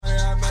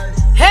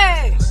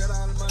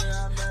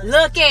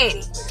Look at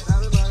it.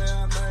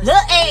 Look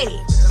at it.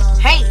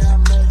 Hey.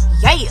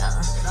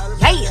 Yeah.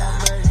 Yeah.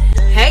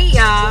 Hey,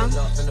 y'all.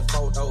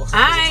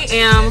 I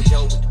am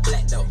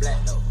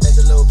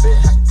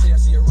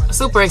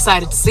super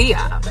excited to see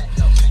y'all.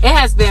 It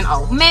has been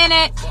a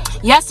minute.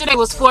 Yesterday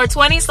was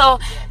 420, so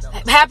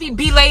happy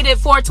belated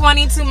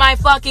 420 to my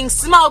fucking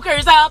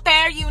smokers out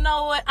there. You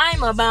know what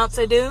I'm about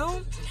to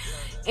do.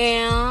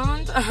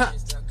 And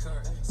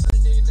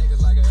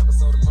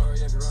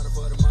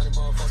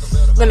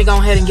let me go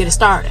ahead and get it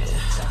started.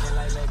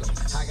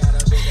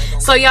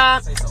 So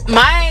y'all,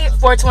 my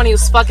 420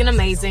 was fucking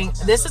amazing.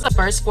 This is the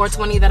first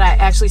 420 that I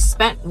actually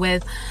spent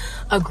with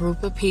a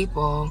group of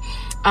people.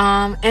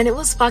 And it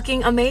was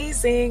fucking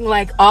amazing.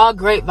 Like, all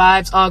great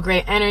vibes, all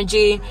great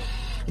energy,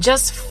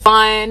 just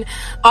fun,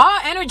 all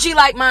energy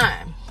like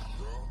mine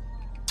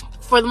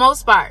for the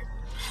most part.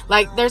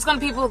 Like, there's gonna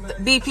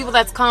be people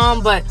that's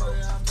calm, but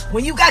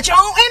when you got your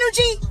own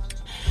energy.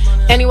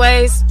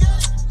 Anyways,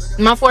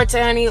 my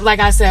 420, like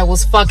I said,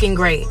 was fucking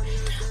great.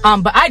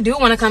 But I do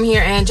want to come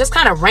here and just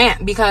kind of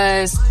rant,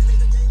 because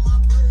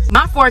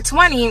my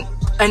 420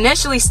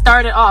 initially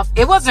started off,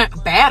 it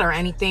wasn't bad or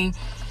anything,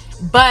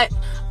 but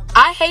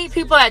I hate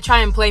people that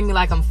try and play me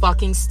like I'm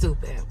fucking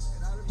stupid.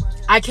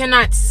 I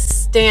cannot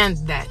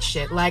stand that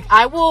shit. Like,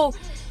 I will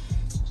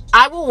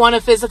want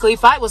to physically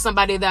fight with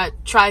somebody that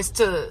tries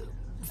to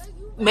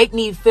make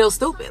me feel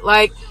stupid.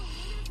 Like,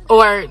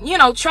 or, you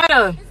know, try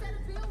to,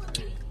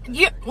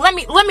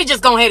 let me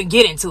just go ahead and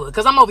get into it,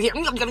 because I'm over here.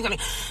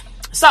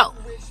 So,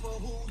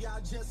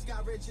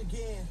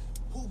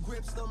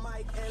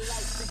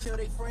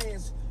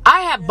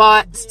 I have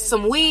bought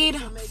some weed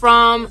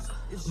from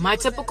my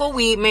typical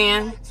weed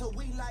man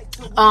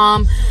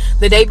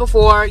the day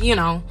before,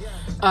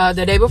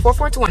 the day before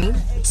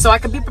 420, so I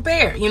could be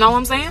prepared. You know what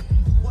I'm saying?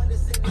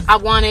 I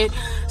wanted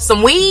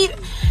some weed.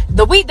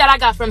 The weed that I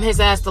got from his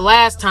ass the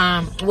last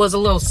time was a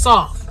little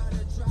soft.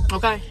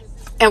 Okay?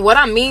 And what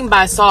I mean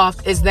by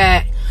soft is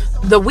that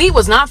the weed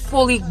was not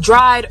fully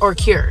dried or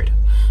cured.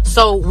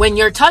 So when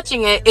you're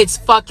touching it, it's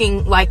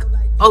fucking like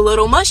a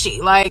little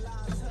mushy. Like,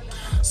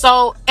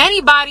 so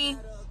anybody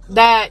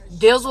that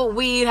deals with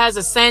weed has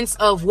a sense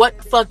of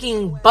what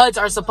fucking buds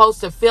are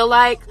supposed to feel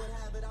like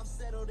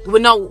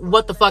would know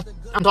what the fuck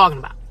I'm talking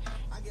about.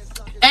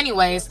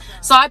 Anyways,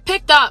 so I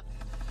picked up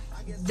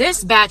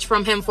this batch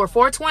from him for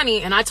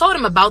 420, and I told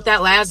him about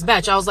that last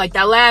batch. I was like,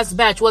 that last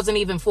batch wasn't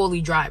even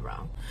fully dry,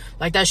 bro.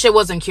 Like, that shit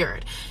wasn't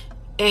cured.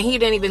 And he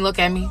didn't even look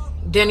at me.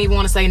 Didn't even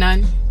want to say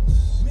nothing.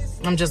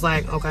 I'm just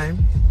like, okay.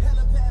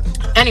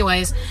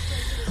 Anyways,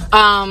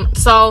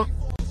 so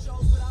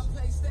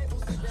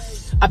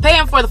I pay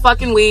him for the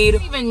fucking weed. I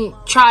didn't even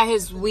try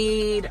his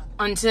weed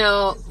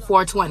until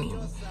 420.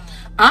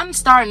 I'm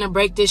starting to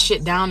break this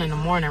shit down in the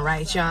morning,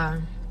 right,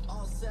 y'all?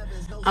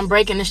 I'm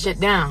breaking this shit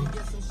down.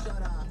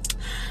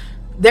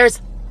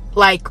 There's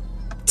like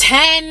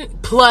 10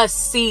 plus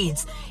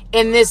seeds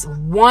in this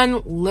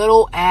one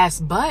little ass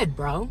bud,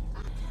 bro.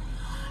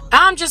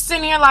 I'm just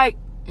sitting here like,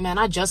 man,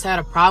 I just had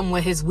a problem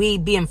with his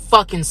weed being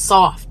fucking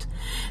soft,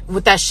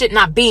 with that shit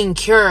not being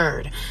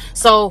cured.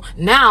 So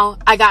now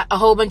I got a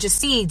whole bunch of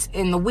seeds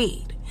in the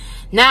weed.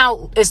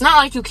 Now, it's not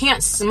like you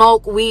can't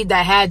smoke weed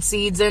that had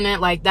seeds in it.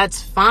 Like,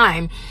 that's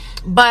fine.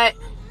 But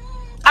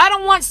I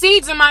don't want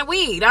seeds in my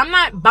weed. I'm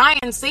not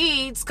buying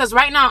seeds, because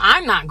right now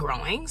I'm not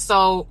growing.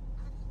 So,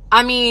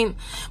 I mean,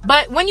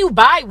 but when you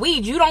buy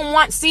weed, you don't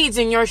want seeds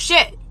in your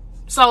shit.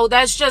 So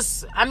that's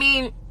just, I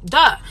mean,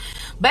 duh.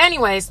 But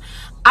anyways,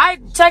 I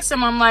text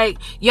him, I'm like,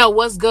 yo,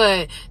 what's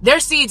good?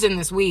 There's seeds in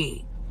this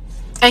weed.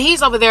 And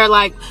he's over there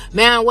like,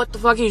 man, what the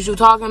fuck is you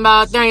talking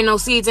about? There ain't no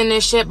seeds in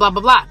this shit, blah,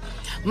 blah, blah.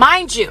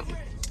 Mind you,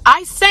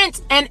 I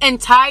sent an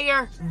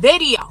entire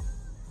video.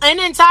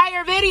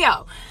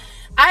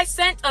 I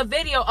sent a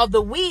video of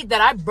the weed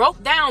that I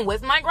broke down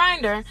with my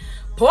grinder,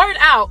 poured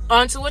out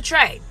onto a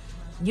tray.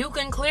 You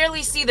can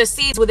clearly see the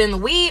seeds within the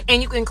weed,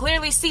 and you can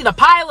clearly see the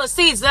pile of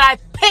seeds that I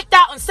picked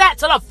out and sat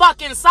to the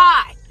fucking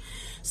side.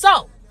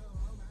 So,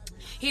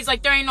 he's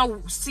like, there ain't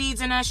no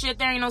seeds in that shit.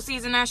 There ain't no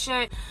seeds in that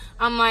shit.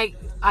 I'm like,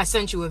 I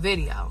sent you a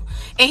video.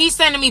 And he's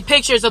sending me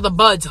pictures of the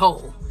buds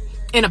whole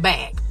in a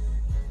bag.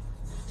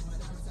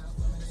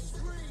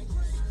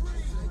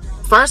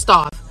 First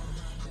off,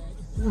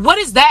 what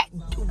is that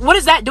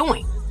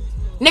doing?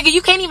 Nigga,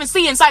 you can't even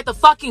see inside the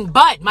fucking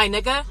bud, my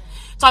nigga.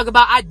 Talk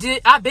about,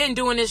 I've been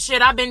doing this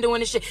shit.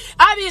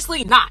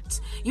 Obviously not.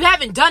 You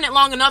haven't done it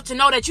long enough to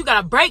know that you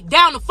gotta break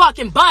down the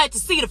fucking bud to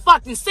see the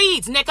fucking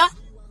seeds, nigga.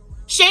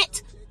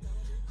 Shit.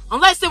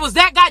 Unless it was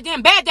that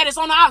goddamn bad that it's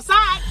on the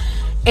outside.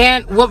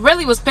 And what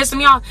really was pissing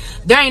me off,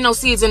 there ain't no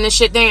seeds in this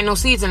shit. There ain't no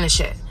seeds in this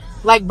shit.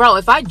 Like, bro,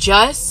 if I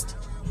just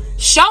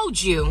showed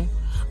you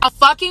a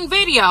fucking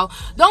video,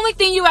 the only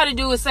thing you gotta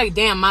do is say,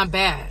 damn, my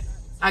bad.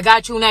 I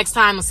got you next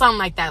time, or something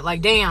like that.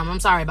 Like, damn, I'm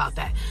sorry about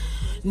that.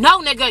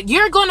 No, nigga,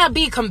 you're gonna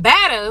be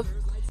combative.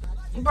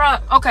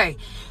 Bruh, okay.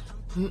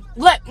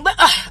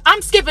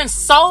 I'm skipping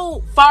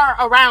so far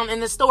around in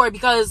the story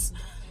because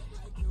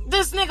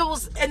this nigga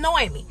was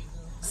annoying me.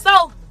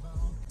 So,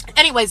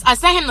 anyways, I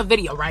sent him the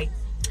video, right?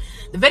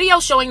 The video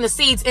showing the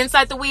seeds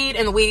inside the weed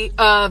and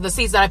the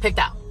seeds that I picked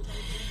out.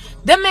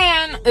 The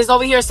man is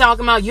over here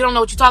talking about, you don't know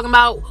what you're talking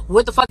about.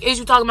 What the fuck is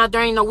you talking about?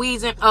 There ain't no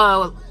weeds and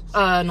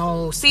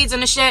no seeds in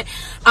the shit.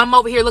 I'm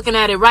over here looking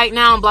at it right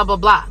now and blah blah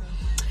blah.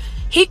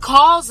 He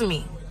calls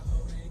me.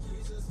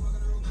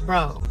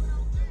 Bro,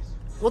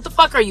 what the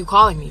fuck are you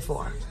calling me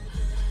for?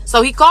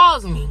 So he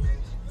calls me.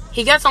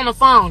 He gets on the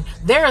phone.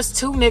 There's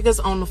 2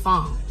 niggas on the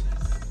phone.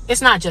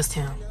 It's not just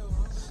him.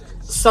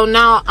 So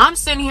now I'm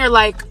sitting here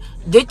like,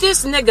 did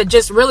this nigga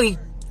just really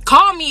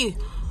call me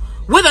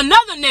with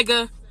another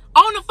nigga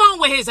on the phone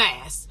with his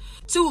ass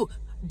to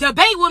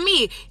debate with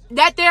me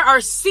that there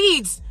are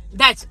seeds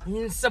that's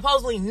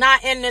supposedly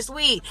not in this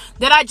weed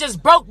that I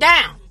just broke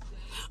down?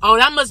 Oh,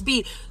 that must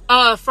be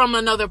from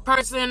another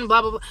person,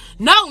 blah, blah, blah.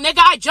 No, nigga,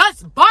 I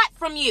just bought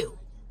from you.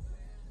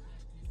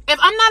 If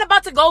I'm not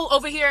about to go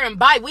over here and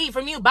buy weed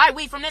from you, buy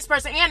weed from this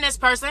person and this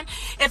person,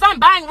 if I'm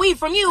buying weed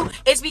from you,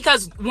 it's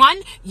because 1,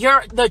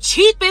 you're the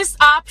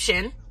cheapest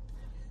option,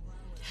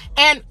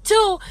 and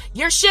 2,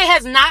 your shit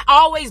has not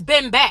always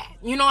been bad.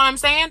 You know what I'm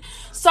saying?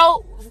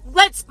 So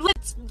let's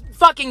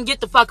fucking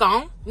get the fuck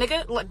on,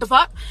 nigga. What the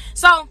fuck?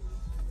 So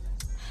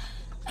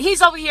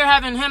he's over here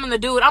having him and the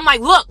dude. I'm like,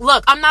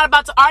 look, I'm not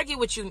about to argue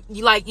with you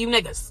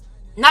niggas.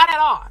 Not at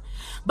all.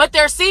 But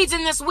there's seeds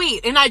in this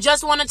weed, and I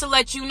just wanted to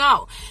let you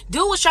know.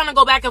 Dude was trying to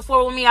go back and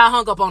forth with me. I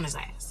hung up on his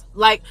ass.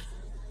 Like,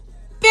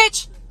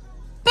 bitch.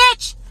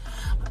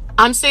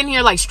 I'm sitting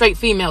here like straight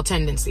female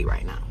tendency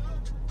right now.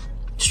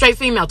 Straight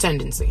female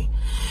tendency.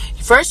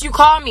 First you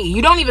call me.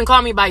 You don't even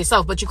call me by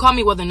yourself, but you call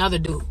me with another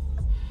dude.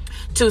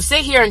 To sit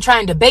here and try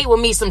and debate with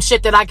me some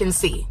shit that I can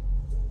see.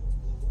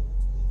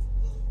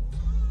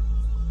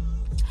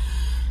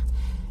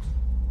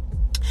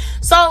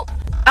 So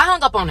I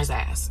hung up on his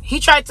ass. He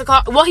tried to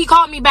call. Well, he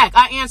called me back.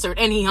 I answered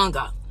and he hung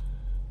up.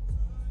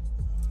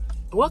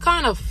 What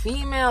kind of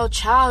female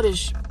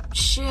childish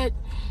shit?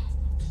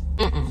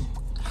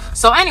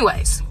 So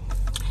anyways,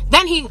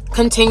 then he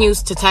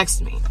continues to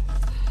text me,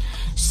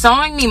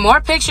 showing me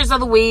more pictures of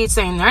the weed,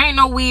 saying there ain't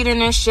no weed in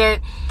this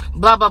shit,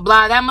 blah, blah,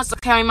 blah. That must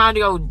have came out of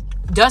your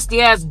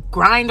dusty ass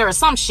grinder or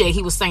some shit.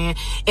 He was saying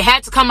it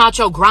had to come out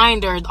your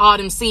grinder, all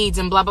them seeds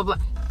and blah, blah, blah.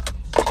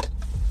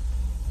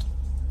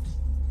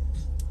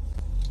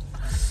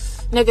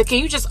 Nigga, can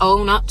you just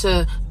own up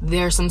to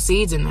there's some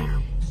seeds in there?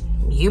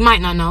 You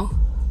might not know.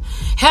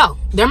 Hell,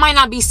 there might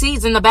not be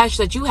seeds in the batch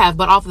that you have,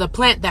 but off of the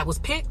plant that was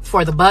picked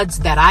for the buds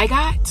that I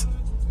got,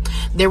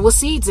 there was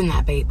seeds in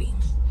that baby.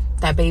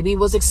 That baby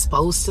was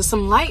exposed to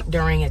some light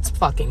during its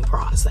fucking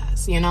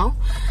process, you know?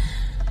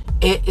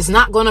 It is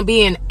not going to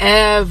be in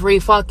every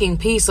fucking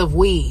piece of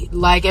weed.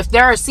 Like, if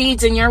there are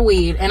seeds in your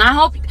weed, and I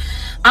hope...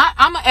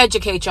 I'm going to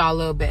educate y'all a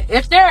little bit.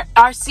 If there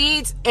are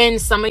seeds in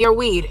some of your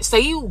weed,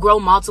 say you grow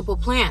multiple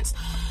plants,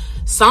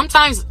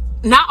 sometimes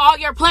not all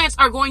your plants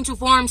are going to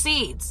form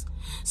seeds.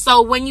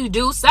 So when you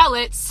do sell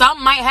it,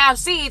 some might have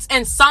seeds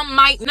and some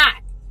might not.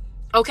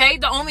 Okay?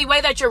 The only way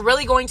that you're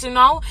really going to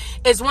know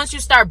is once you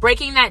start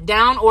breaking that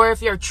down, or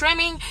if you're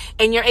trimming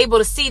and you're able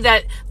to see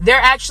that they're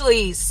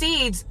actually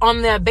seeds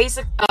on the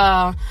basic,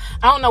 I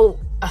don't know,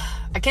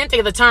 I can't think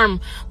of the term,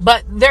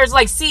 but there's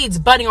like seeds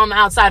budding on the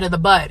outside of the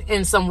bud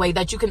in some way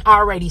that you can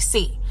already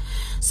see.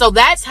 So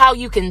that's how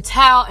you can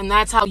tell, and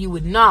that's how you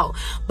would know.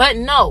 But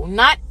no,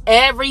 not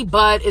every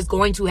bud is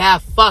going to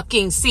have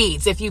fucking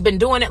seeds. If you've been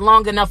doing it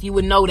long enough, you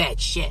would know that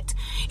shit.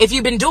 If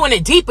you've been doing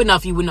it deep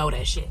enough, you would know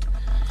that shit.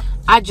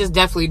 I just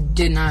definitely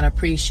did not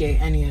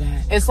appreciate any of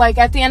that. It's like,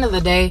 at the end of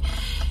the day,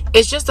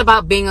 it's just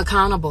about being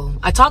accountable.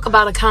 I talk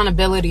about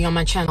accountability on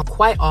my channel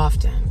quite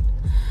often.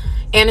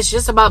 And it's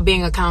just about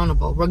being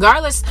accountable.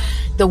 Regardless,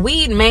 the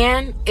weed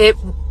man,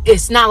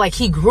 it's not like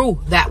he grew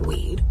that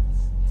weed.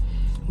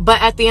 But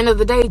at the end of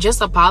the day,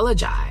 just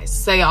apologize.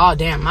 Say, oh,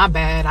 damn, my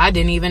bad. I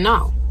didn't even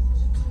know.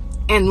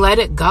 And let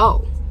it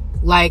go.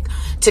 Like,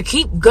 to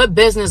keep good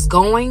business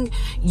going,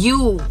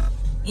 you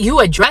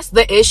address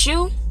the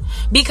issue,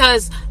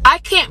 because I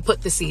can't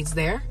put the seeds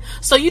there.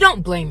 So you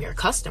don't blame your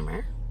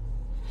customer.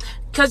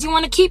 Because you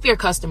want to keep your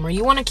customer.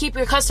 You want to keep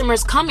your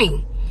customers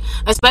coming.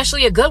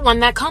 Especially a good one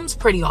that comes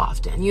pretty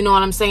often. You know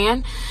what I'm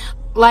saying?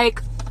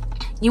 Like,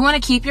 you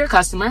want to keep your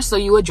customer, so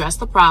you address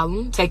the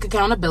problem, take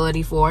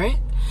accountability for it.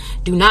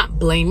 Do not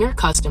blame your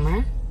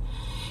customer.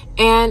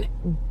 And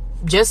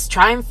just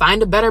try and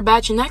find a better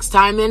batch next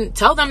time, and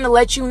tell them to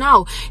let you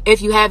know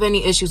if you have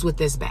any issues with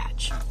this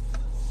batch.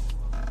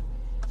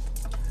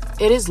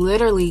 It is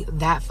literally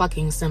that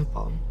fucking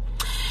simple.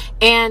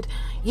 And,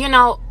 you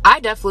know, I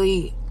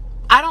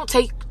don't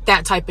take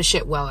that type of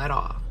shit well at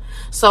all.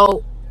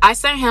 So I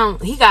sent him,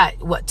 he got,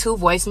 2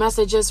 voice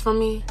messages from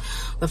me.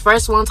 The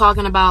first one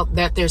talking about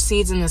that there's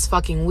seeds in this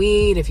fucking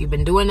weed. If you've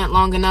been doing it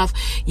long enough,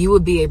 you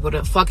would be able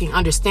to fucking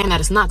understand that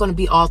it's not going to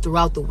be all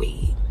throughout the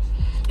weed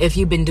if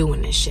you've been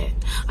doing this shit.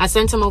 I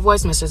sent him a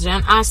voice message,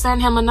 and I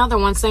sent him another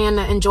one saying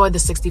to enjoy the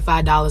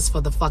 $65 for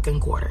the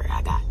fucking quarter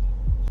I got.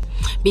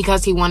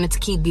 Because he wanted to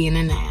keep being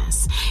an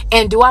ass.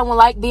 And do I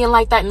like being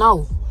like that?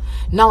 No.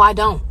 No, I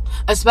don't.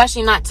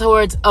 Especially not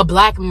towards a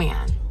black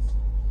man.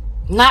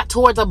 Not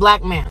towards a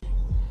black man.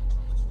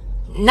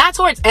 Not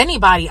towards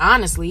anybody,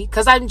 honestly,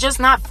 because I'm just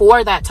not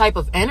for that type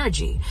of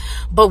energy.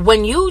 But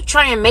when you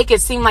try and make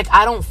it seem like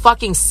I don't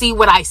fucking see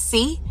what I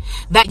see,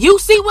 that you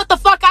see what the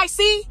fuck I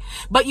see,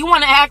 but you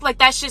want to act like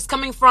that shit's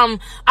coming from,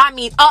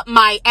 up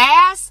my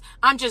ass,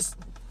 I'm just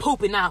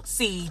pooping out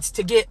seeds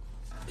to get,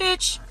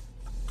 bitch.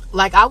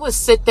 Like, I would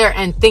sit there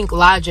and think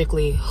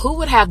logically, who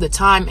would have the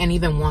time and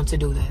even want to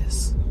do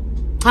this?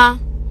 Huh?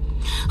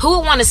 Who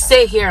would want to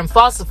sit here and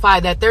falsify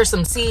that there's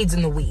some seeds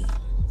in the weed?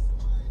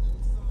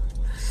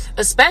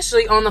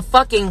 Especially on the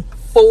fucking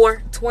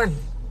 420.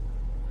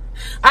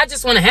 I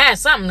just want to have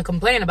something to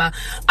complain about.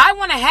 I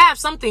want to have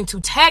something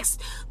to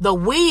text the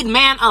weed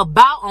man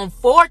about on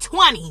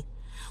 420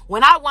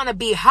 when I want to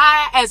be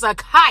high as a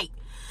kite,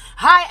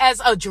 high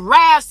as a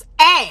giraffe's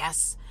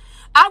ass.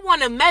 I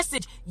want to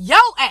message your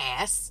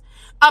ass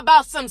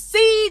about some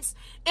seeds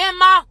in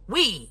my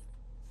weed.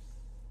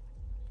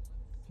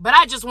 But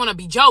I just want to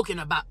be joking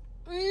about,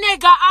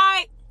 nigga,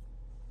 I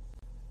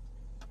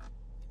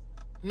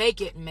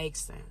make it make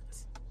sense.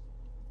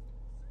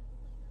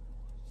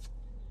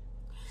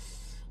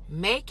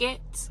 Make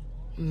it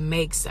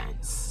make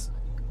sense.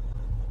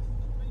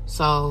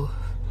 So,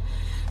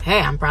 hey,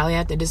 I'm probably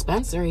at the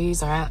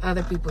dispensaries or at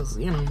other people's,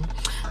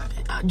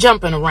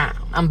 jumping around.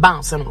 I'm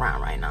bouncing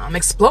around right now. I'm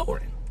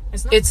exploring.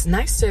 It's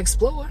nice to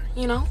explore,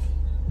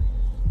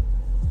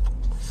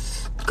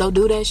 Go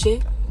do that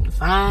shit.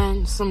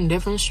 Find some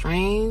different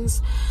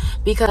strains.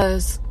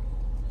 Because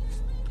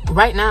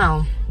right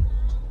now,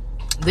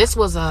 this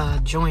was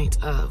a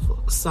joint of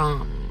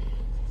some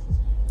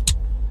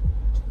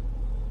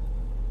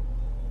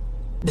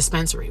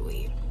dispensary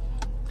weed.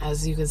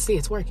 As you can see,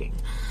 it's working.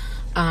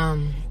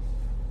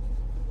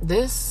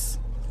 This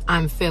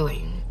I'm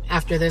feeling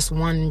after this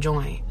one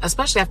joint,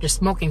 especially after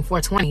smoking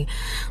 420,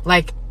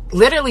 like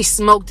literally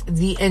smoked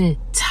the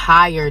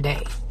entire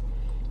day.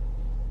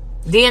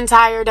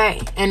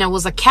 And it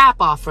was a cap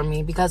off for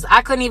me because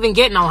I couldn't even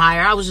get no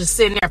higher. I was just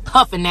sitting there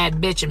puffing that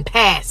bitch and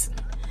passing.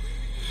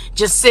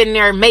 Just sitting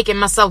there making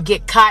myself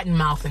get cotton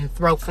mouth and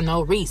throat for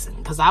no reason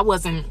because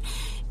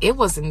it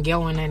wasn't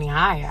going any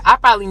higher. I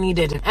probably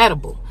needed an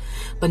edible,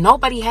 but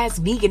nobody has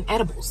vegan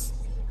edibles.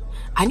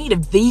 I need a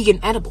vegan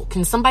edible.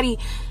 Can somebody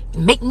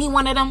make me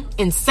one of them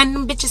and send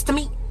them bitches to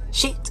me?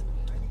 Shit.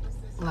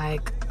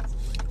 Like,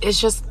 it's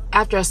just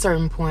after a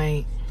certain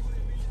point,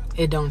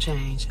 it don't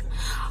change.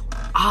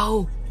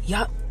 Oh,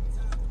 yup.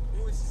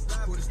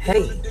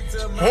 Hey.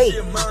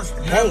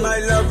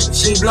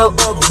 She blow.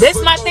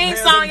 This my theme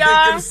song,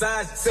 y'all.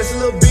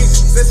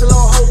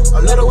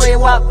 Let her way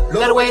up,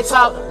 let her way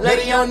talk. Let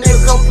a young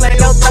nigga go play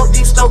your throat.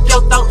 Deep stoke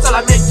your throat till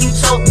I make you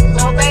choke.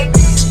 Oh, baby.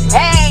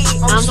 Hey,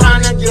 I'm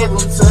trying to give them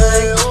to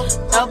you.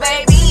 Oh,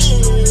 baby.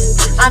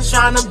 I'm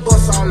trying to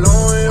bust all on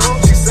you.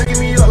 She sucking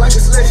me up like a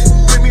selection.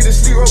 Put me to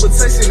sleep,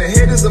 rotation. The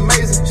head is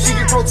amazing. She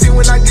get protein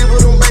when I give her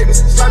them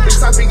babies. Sloppy,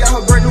 toppy, got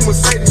her brand new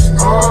Mercedes.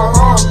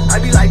 I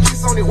be like,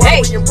 kiss on it. Hey,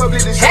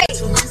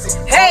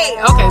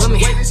 okay, let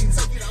me.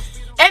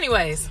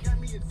 Anyways,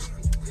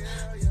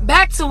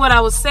 back to what I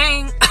was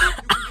saying.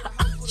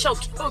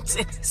 Choke your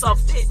titties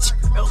off, bitch,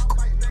 real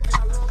quick.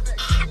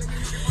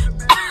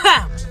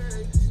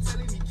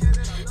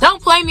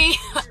 Don't play me.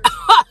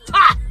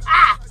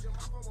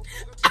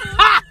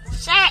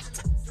 Shit.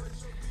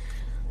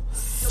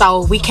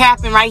 So we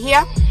capping right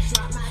here.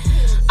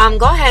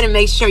 Go ahead and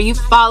make sure you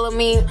follow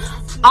me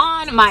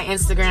on my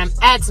Instagram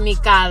at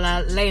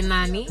Mikala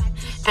Leinani.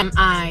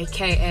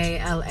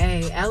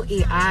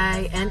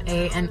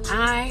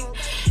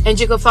 MIKALALEINANI. And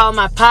you can follow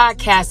my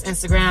podcast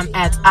Instagram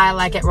at I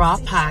Like It Raw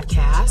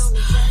Podcast.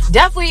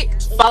 Definitely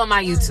follow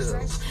my YouTube.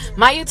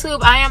 My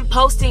YouTube, I am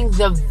posting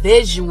the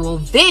visual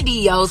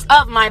videos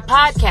of my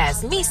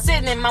podcast. Me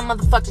sitting in my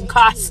motherfucking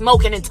car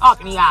smoking and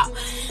talking to y'all.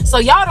 So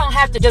y'all don't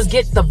have to just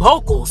get the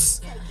vocals.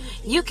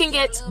 You can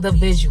get the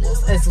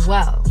visuals as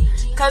well.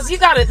 Cause you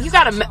gotta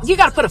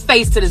put a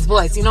face to this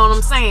voice. You know what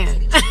I'm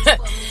saying?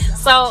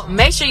 So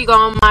make sure you go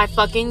on my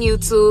fucking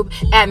YouTube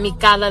at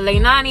Mikala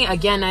Leinani.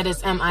 Again, that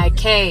is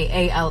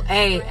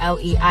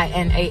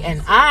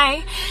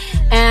MIKALALEINANI.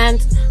 And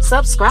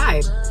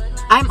subscribe.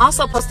 I'm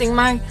also posting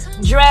my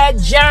dread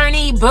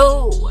journey,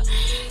 boo.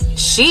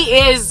 She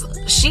is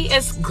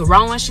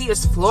growing. She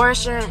is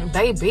flourishing,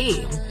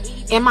 baby.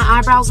 And my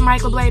eyebrows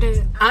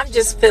microbladed. I'm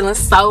just feeling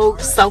so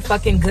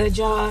fucking good,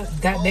 y'all.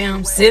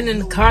 Goddamn, sitting in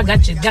the car,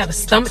 got a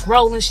stomach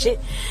rolling shit.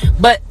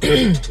 But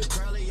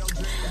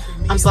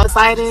I'm so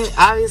excited.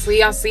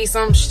 Obviously, y'all see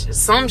some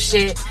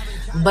shit,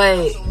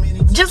 but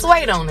just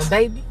wait on it,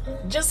 baby.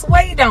 Just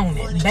wait on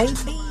it,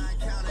 baby.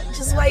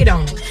 Just wait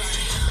on it.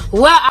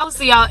 Well, I'll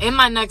see y'all in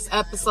my next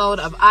episode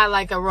of I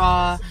Like It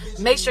Raw.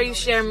 Make sure you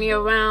share me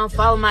around.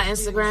 Follow my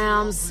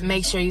Instagrams.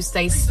 Make sure you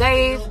stay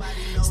safe.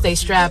 Stay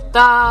strapped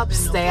up.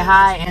 Stay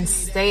high. And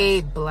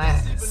stay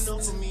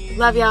blessed.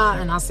 Love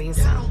y'all. And I'll see you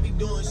soon.